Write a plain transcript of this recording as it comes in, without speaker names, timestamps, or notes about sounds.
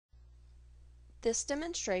This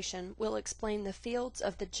demonstration will explain the fields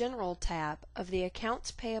of the General tab of the Accounts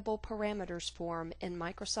Payable Parameters form in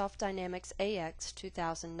Microsoft Dynamics AX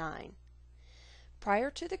 2009. Prior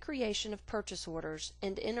to the creation of purchase orders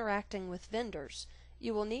and interacting with vendors,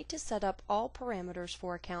 you will need to set up all parameters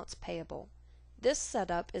for accounts payable. This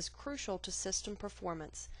setup is crucial to system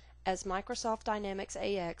performance, as Microsoft Dynamics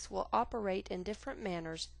AX will operate in different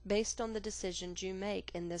manners based on the decisions you make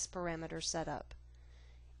in this parameter setup.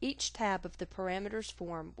 Each tab of the parameters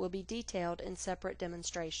form will be detailed in separate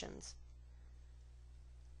demonstrations.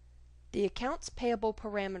 The Accounts Payable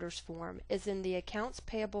Parameters form is in the Accounts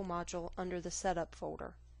Payable module under the Setup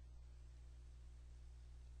folder.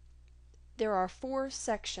 There are 4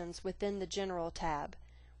 sections within the General tab.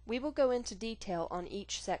 We will go into detail on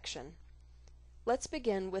each section. Let's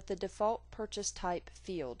begin with the Default Purchase Type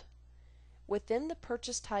field. Within the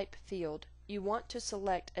Purchase Type field, you want to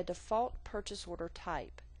select a default purchase order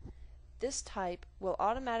type. This type will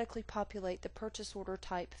automatically populate the purchase order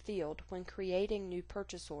type field when creating new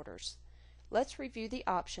purchase orders. Let's review the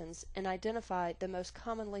options and identify the most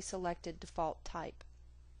commonly selected default type.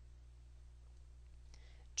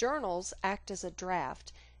 Journals act as a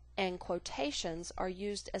draft, and quotations are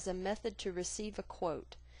used as a method to receive a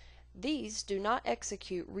quote. These do not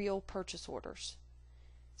execute real purchase orders.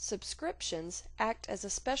 Subscriptions act as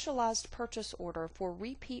a specialized purchase order for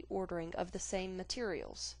repeat ordering of the same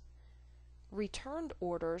materials. Returned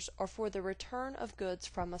orders are for the return of goods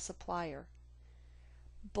from a supplier.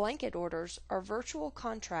 Blanket orders are virtual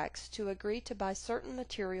contracts to agree to buy certain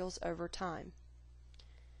materials over time.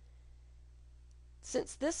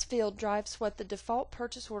 Since this field drives what the default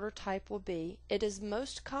purchase order type will be, it is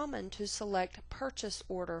most common to select Purchase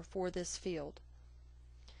Order for this field.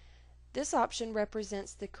 This option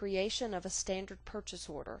represents the creation of a standard purchase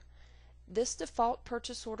order. This default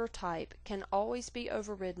purchase order type can always be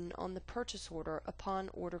overridden on the purchase order upon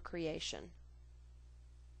order creation.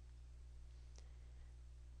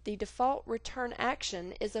 The default return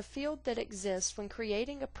action is a field that exists when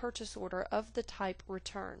creating a purchase order of the type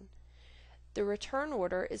return. The return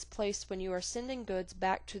order is placed when you are sending goods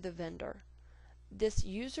back to the vendor. This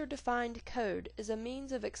user-defined code is a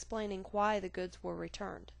means of explaining why the goods were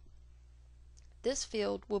returned. This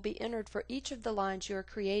field will be entered for each of the lines you are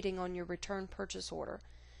creating on your return purchase order.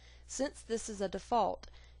 Since this is a default,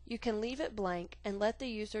 you can leave it blank and let the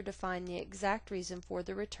user define the exact reason for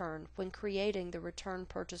the return when creating the return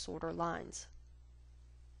purchase order lines.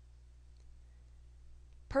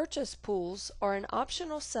 Purchase pools are an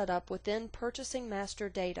optional setup within Purchasing Master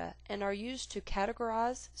Data and are used to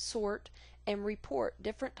categorize, sort, and report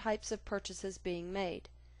different types of purchases being made.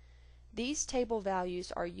 These table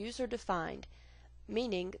values are user-defined,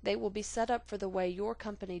 meaning they will be set up for the way your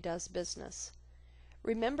company does business.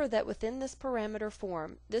 Remember that within this parameter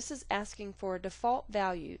form, this is asking for a default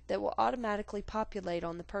value that will automatically populate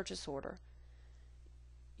on the purchase order.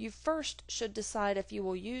 You first should decide if you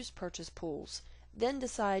will use purchase pools, then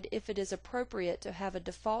decide if it is appropriate to have a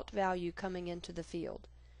default value coming into the field.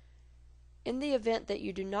 In the event that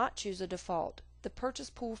you do not choose a default, the purchase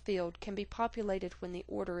pool field can be populated when the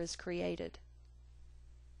order is created.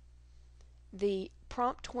 The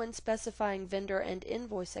Prompt when specifying vendor and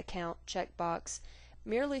invoice account checkbox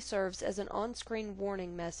merely serves as an on-screen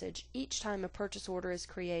warning message each time a purchase order is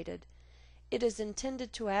created. It is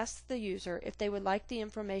intended to ask the user if they would like the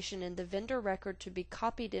information in the vendor record to be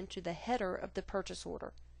copied into the header of the purchase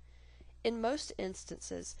order. In most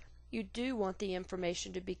instances, you do want the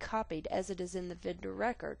information to be copied as it is in the vendor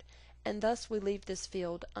record, and thus we leave this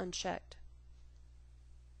field unchecked.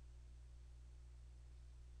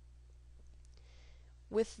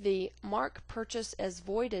 With the Mark Purchase as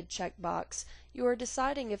Voided checkbox, you are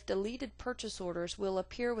deciding if deleted purchase orders will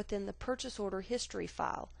appear within the purchase order history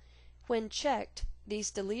file. When checked,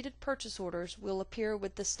 these deleted purchase orders will appear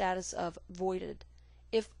with the status of voided.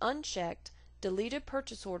 If unchecked, deleted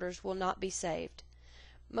purchase orders will not be saved.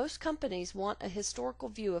 Most companies want a historical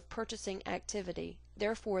view of purchasing activity,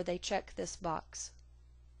 therefore they check this box.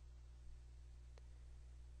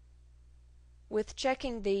 With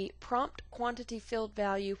checking the Prompt Quantity Field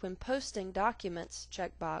Value when posting documents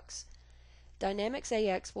checkbox, Dynamics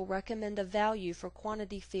AX will recommend a value for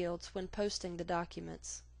quantity fields when posting the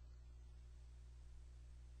documents.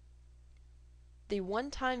 The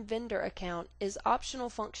One-Time Vendor Account is optional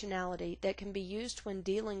functionality that can be used when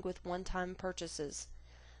dealing with one-time purchases.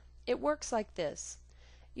 It works like this.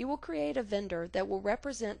 You will create a vendor that will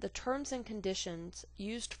represent the terms and conditions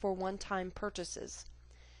used for one-time purchases.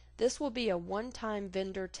 This will be a one-time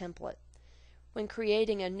vendor template. When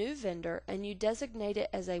creating a new vendor and you designate it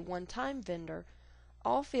as a one-time vendor,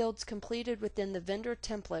 All fields completed within the vendor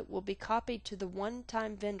template will be copied to the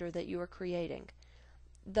one-time vendor that you are creating,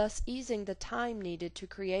 thus easing the time needed to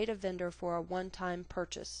create a vendor for a one-time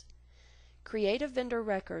purchase. Create a vendor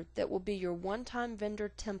record that will be your one-time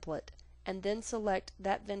vendor template, and then select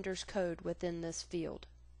that vendor's code within this field.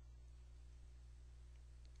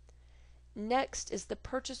 Next is the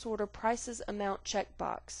purchase order prices amount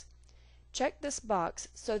checkbox. Check this box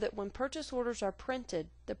so that when purchase orders are printed,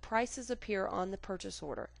 the prices appear on the purchase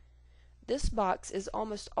order. This box is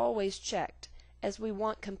almost always checked, as we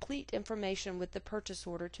want complete information with the purchase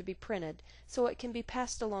order to be printed so it can be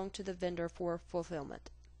passed along to the vendor for fulfillment.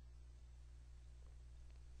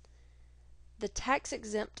 The tax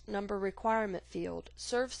exempt number requirement field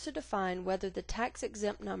serves to define whether the tax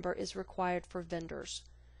exempt number is required for vendors.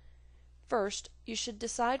 First, you should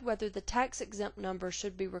decide whether the tax exempt number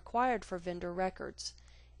should be required for vendor records.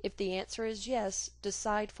 If the answer is yes,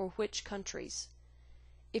 decide for which countries.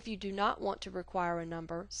 If you do not want to require a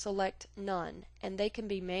number, select None, and they can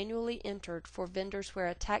be manually entered for vendors where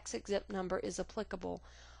a tax exempt number is applicable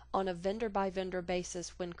on a vendor-by-vendor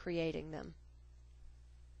basis when creating them.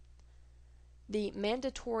 The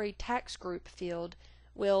Mandatory Tax Group field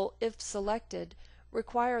will, if selected,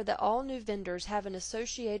 require that all new vendors have an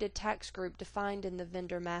associated tax group defined in the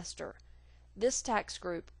vendor master. This tax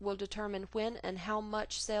group will determine when and how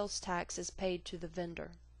much sales tax is paid to the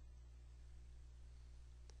vendor.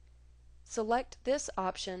 Select this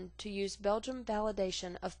option to use Belgium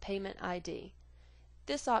validation of payment ID.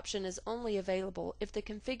 This option is only available if the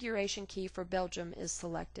configuration key for Belgium is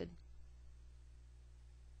selected.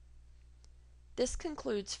 This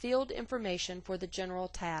concludes field information for the General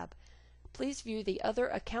tab. Please view the other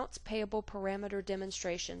Accounts Payable parameter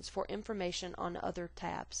demonstrations for information on other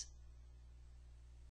tabs.